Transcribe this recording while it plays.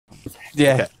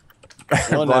Yeah.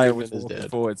 One Ryan was Enderman is walking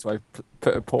dead. forward, so I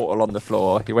put a portal on the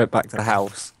floor. He went back to the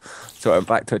house, so I went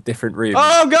back to a different room.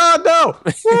 Oh God, no!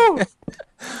 Woo!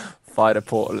 Fired a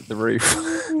portal at the roof.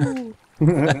 Ooh.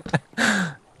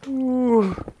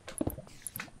 Ooh.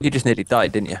 You just nearly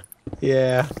died, didn't you?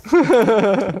 Yeah.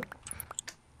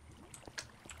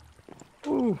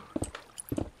 Ooh.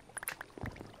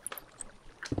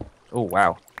 Oh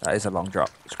wow, that is a long drop.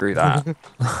 Screw that.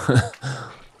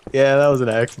 Yeah, that was an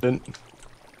accident.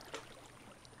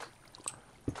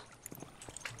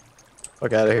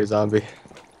 Fuck out of here, zombie.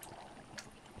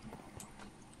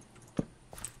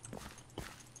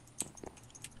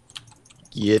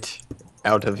 Get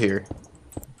out of here.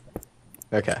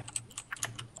 Okay.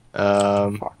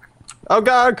 Fuck. Oh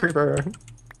God, creeper.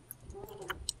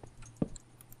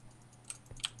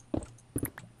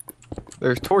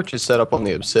 There's torches set up on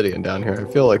the obsidian down here.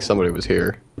 I feel like somebody was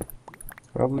here.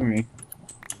 Probably me.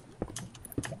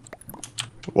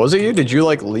 Was it you? Did you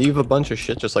like leave a bunch of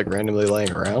shit just like randomly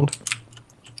laying around?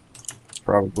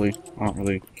 Probably. I don't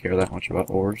really care that much about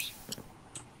ores.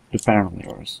 Depending on the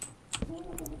ores.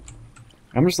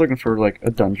 I'm just looking for like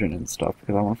a dungeon and stuff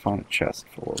because I want to find a chest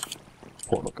full of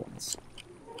portal guns.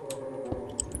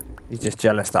 You're just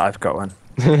jealous that I've got one.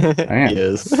 I am.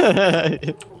 Yes.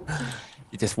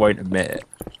 You just won't admit it.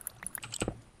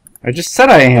 I just said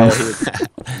I am.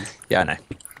 Yeah, I know.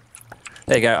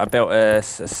 There you go. I built a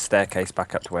staircase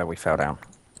back up to where we fell down.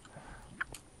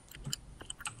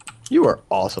 You are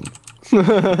awesome.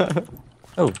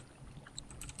 Oh,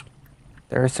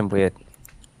 there is some weird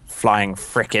flying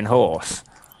frickin' horse,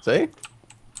 See?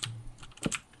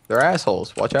 They're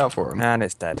assholes. Watch out for them. and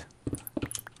it's dead.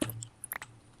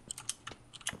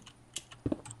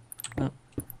 Oh,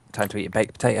 time to eat a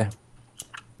baked potato.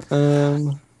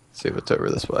 Let's see what's over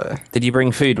this way. Did you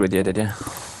bring food with you? Did you?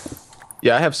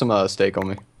 Yeah, I have some steak on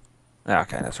me. Ah,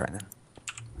 okay, that's right then.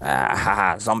 Ah,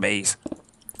 haha, zombies.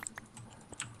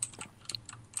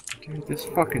 Dude, this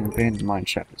fucking abandoned mine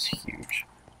shaft is huge.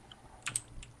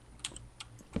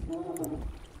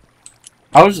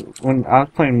 When I was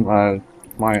playing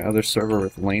my other server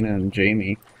with Lena and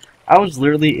Jamie, I was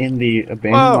literally in the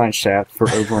abandoned Whoa. mine shaft for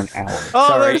over an hour. Oh,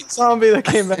 Sorry. there's a zombie that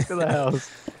came back to the house.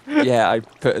 Yeah, I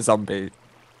put a zombie.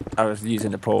 I was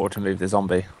using the portal to move the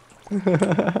zombie.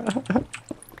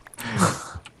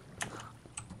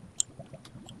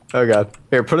 Oh God.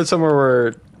 Here, put it somewhere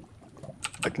where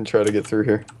I can try to get through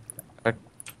here. Okay.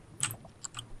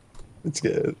 It's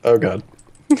good. Oh God.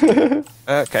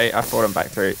 Okay, I've fallen back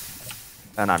through,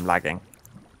 and I'm lagging.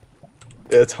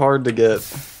 It's hard to get.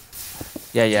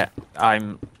 Yeah,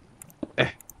 I'm.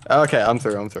 Okay, I'm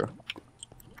through. I'm through.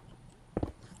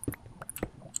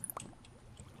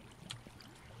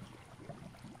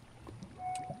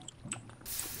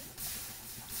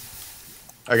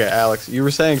 Okay, Alex, you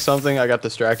were saying something. I got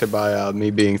distracted by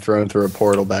me being thrown through a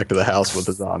portal back to the house with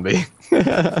a zombie.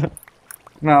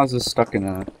 No, I was just stuck in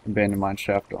an abandoned mine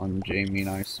shaft on Jamie and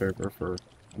I's server for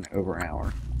over an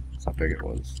hour. That's how big it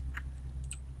was.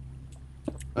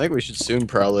 I think we should soon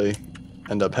probably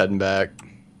end up heading back.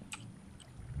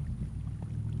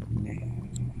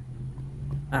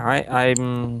 All right,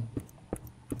 I'm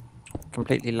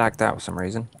completely lagged out for some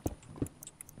reason.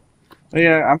 But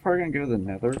yeah, I'm probably gonna go to the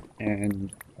Nether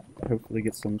and hopefully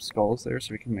get some skulls there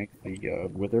so we can make the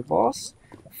Wither boss,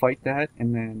 fight that,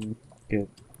 and then get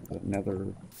the Nether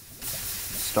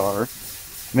star,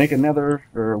 make a Nether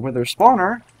or Wither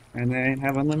spawner, and then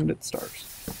have unlimited stars.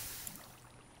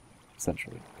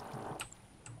 Essentially.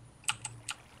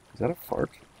 Is that a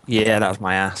fart? Yeah, that was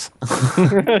my ass.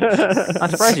 I'm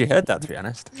surprised you heard that, to be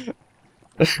honest.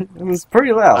 It was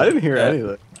pretty loud. I didn't hear Yeah.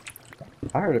 anything.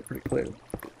 I heard it pretty clear.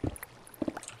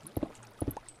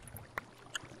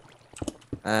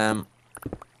 I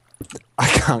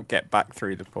can't get back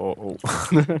through the portal.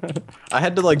 I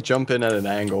had to like jump in at an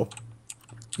angle.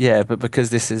 Yeah, but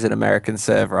because this is an American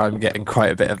server, I'm getting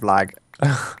quite a bit of lag.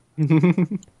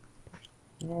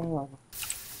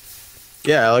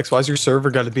 Yeah, Alex, why's your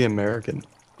server got to be American?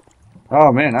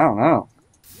 Oh man, I don't know.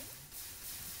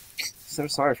 So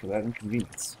sorry for that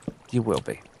inconvenience. You will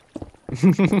be.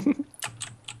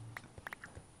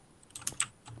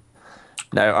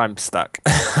 No, I'm stuck.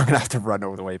 I'm gonna have to run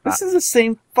all the way back. This is the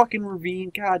same fucking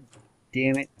ravine, god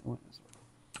damn it.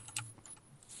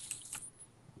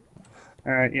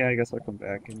 Alright, yeah, I guess I'll come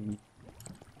back and...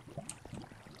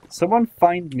 Someone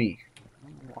find me.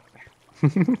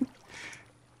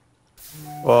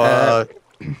 Well,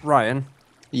 Ryan,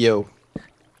 yo,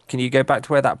 can you go back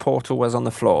to where that portal was on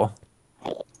the floor?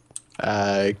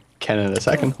 I can in a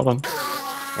second. Hold on.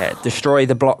 Yeah, destroy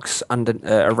the blocks under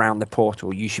around the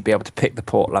portal. You should be able to pick the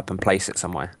portal up and place it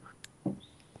somewhere.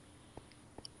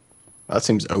 That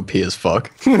seems OP as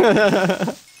fuck.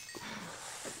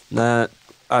 No.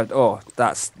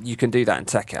 That's you can do that in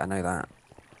Tekkit. I know that.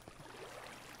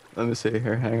 Let me see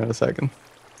here. Hang on a second.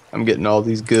 I'm getting all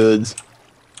these goods.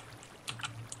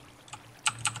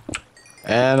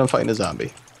 And I'm fighting a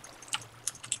zombie.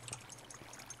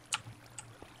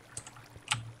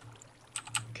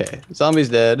 Okay, zombie's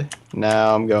dead.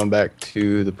 Now I'm going back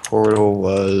to the portal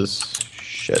was...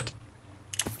 Shit.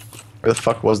 Where the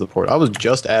fuck was the portal? I was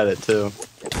just at it, too.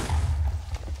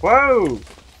 Whoa!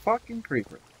 Fucking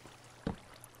creeper.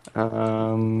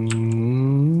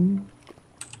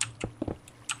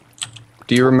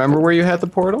 Do you remember where you had the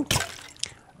portal?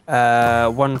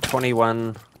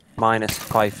 121 minus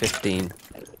 515.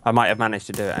 I might have managed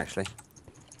to do it actually.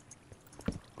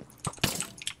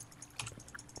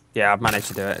 Yeah, I've managed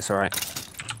to do it. It's all right.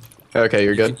 Okay,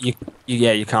 you're good.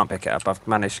 Yeah, you can't pick it up. I've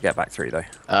managed to get back through though.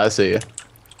 I see you.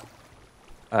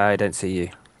 I don't see you.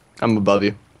 I'm above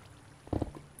you.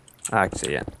 I can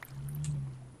see you.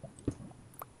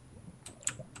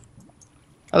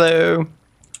 Hello.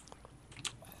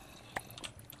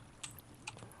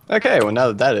 Okay, well now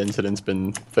that that incident's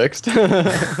been fixed.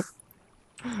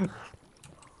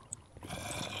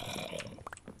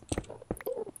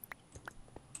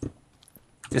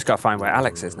 Just gotta find where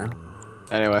Alex is now.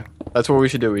 Anyway, that's what we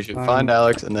should do. We should find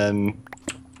Alex and then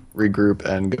regroup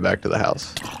and go back to the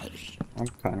house. I'm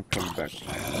kind of coming back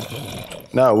now.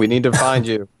 No, we need to find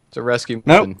you. It's a rescue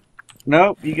Nope. mission.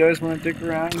 Nope, you guys want to dig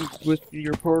around with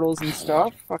your portals and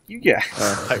stuff? Fuck you guys.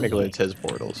 Technically, it's his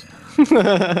portals.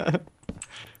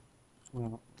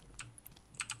 Well,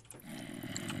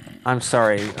 I'm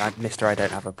sorry, Mister. I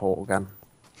don't have a portal gun.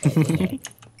 I'll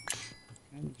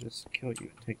just kill you.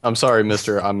 Take I'm sorry,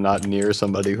 mister. I'm not near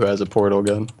somebody who has a portal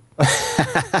gun.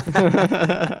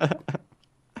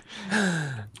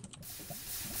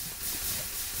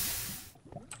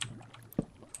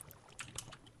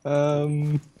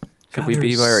 Should we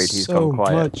be worried he's so gone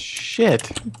quiet? much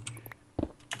shit.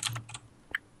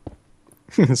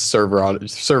 Server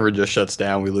just shuts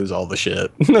down. We lose all the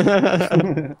shit.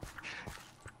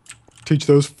 Teach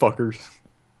those fuckers.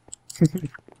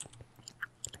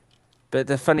 But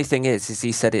the funny thing is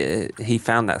he said he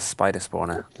found that spider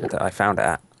spawner that I found it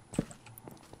at.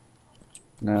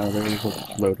 No, there was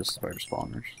a load of spider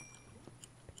spawners.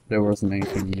 There wasn't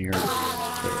anything near it.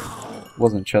 There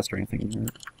wasn't a chest or anything near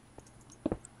it.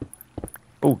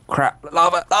 Oh crap!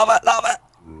 Lava! Lava! Lava!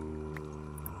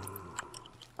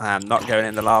 I am not going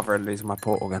in the lava and losing my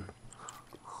portal gun.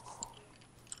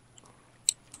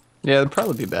 Yeah, it'd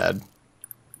probably be bad.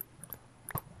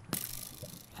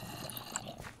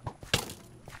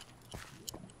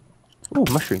 Oh,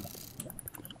 mushroom.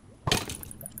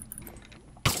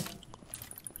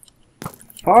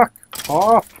 Fuck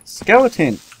off!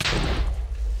 Skeleton!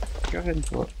 Go ahead and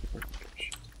fill up the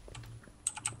workbench.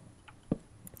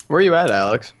 Where are you at,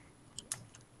 Alex?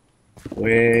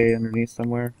 Way underneath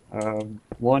somewhere.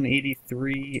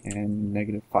 183 and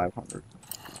negative 500.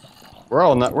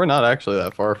 We're not actually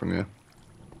that far from you.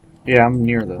 Yeah, I'm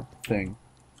near the thing.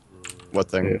 What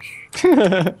thing? Ish.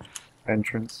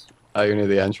 Entrance. Oh, you're near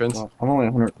the entrance? Well, I'm only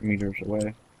 100 meters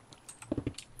away.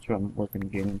 That's what I'm working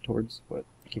gaining towards, but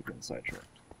keep getting sidetracked.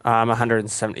 I'm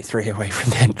 173 away from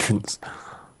the entrance.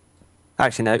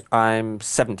 Actually, no, I'm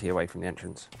 70 away from the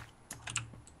entrance.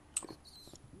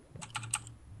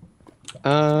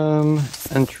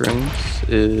 Entrance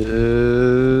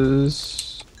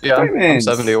is... Yeah, I'm Diamonds!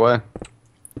 70 away.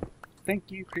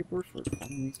 Thank you, Creeper, for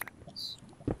finding these diamonds.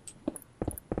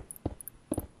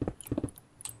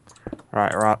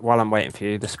 Right, while I'm waiting for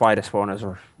you, the spider spawners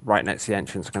are right next to the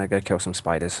entrance. I'm going to go kill some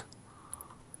spiders.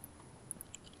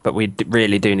 But we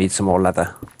really do need some more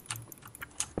leather.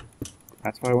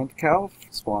 That's why I went to Calf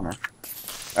spawner.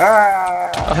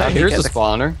 Ah! Oh, hey, here's a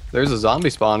spawner. There's a zombie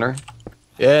spawner.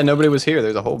 Yeah, nobody was here.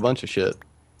 There's a whole bunch of shit.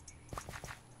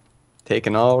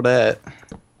 Taking all that.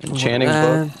 Enchanting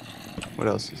book. What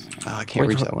else is... Oh, I can't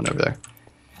reach that one over there.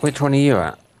 Which one are you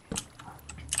at?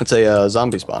 It's a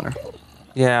zombie spawner.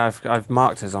 Yeah, I've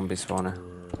marked a zombie spawner.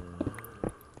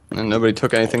 And nobody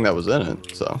took anything that was in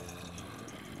it, so...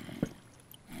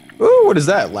 Ooh, what is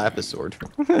that? Lapis sword.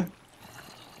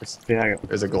 Yeah,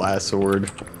 There's a glass sword.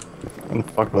 When the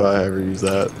fuck would I ever use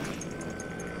that?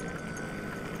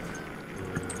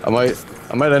 I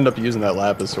might end up using that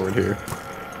lapis sword here.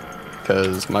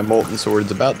 Because my molten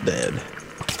sword's about dead.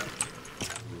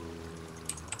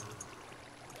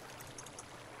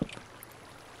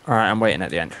 Alright, I'm waiting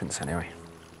at the entrance anyway.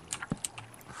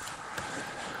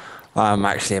 I'm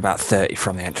actually about 30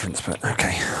 from the entrance, but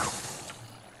okay.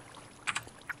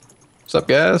 What's up,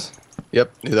 guys?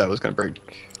 Yep, knew that was gonna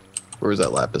break. Where was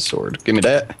that lapis sword? Give me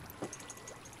that.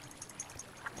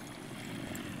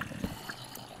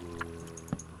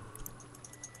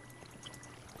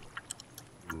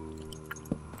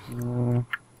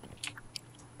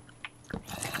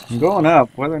 going up.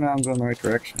 Whether or not I'm going the right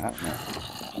direction, I don't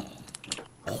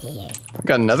know. I've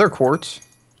got another quartz.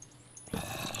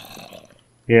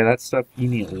 Yeah, that stuff, you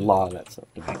need a lot of that stuff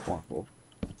to make marble.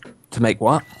 To make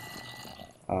what?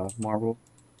 Marble.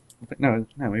 No,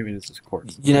 maybe this is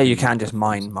quartz. You know, you can just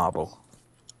mine marble.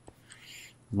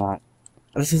 Not.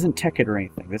 This isn't Tekkit or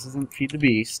anything. This isn't Feed the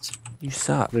Beast. You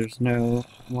suck. There's no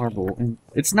marble, and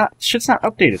it's not. Shit's not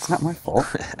updated. It's not my fault.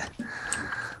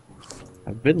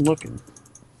 I've been looking.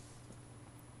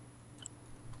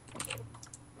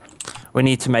 We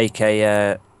need to make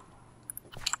a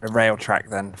rail track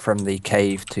then from the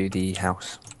cave to the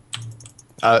house.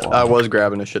 I was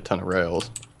grabbing a shit ton of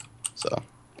rails, so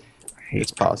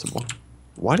it's possible.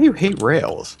 Why do you hate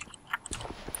rails?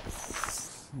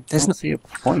 I don't see a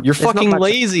point. You're There's not fucking much-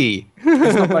 lazy.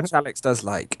 There's not much Alex does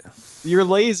like. You're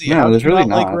lazy. No, How do there's you really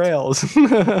not like not. rails?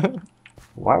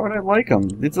 Why would I like them?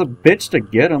 It's a bitch to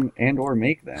get them and or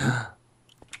make them.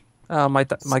 Oh, my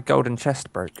golden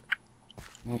chest broke.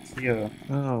 Let's see. Oh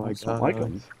I my just don't god. like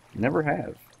them. Never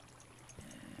have.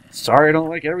 Sorry, I don't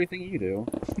like everything you do.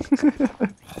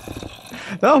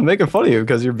 No, I'm making fun of you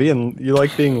because you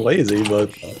like being lazy,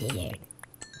 but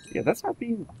Yeah, that's not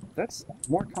being. That's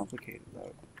more complicated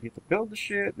though. You have to build the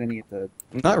shit, then you have to.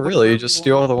 not really. You just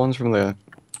steal all the ones from the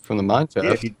mine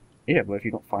shaft. Yeah, but if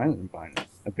you don't find an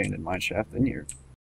abandoned mine shaft, then you're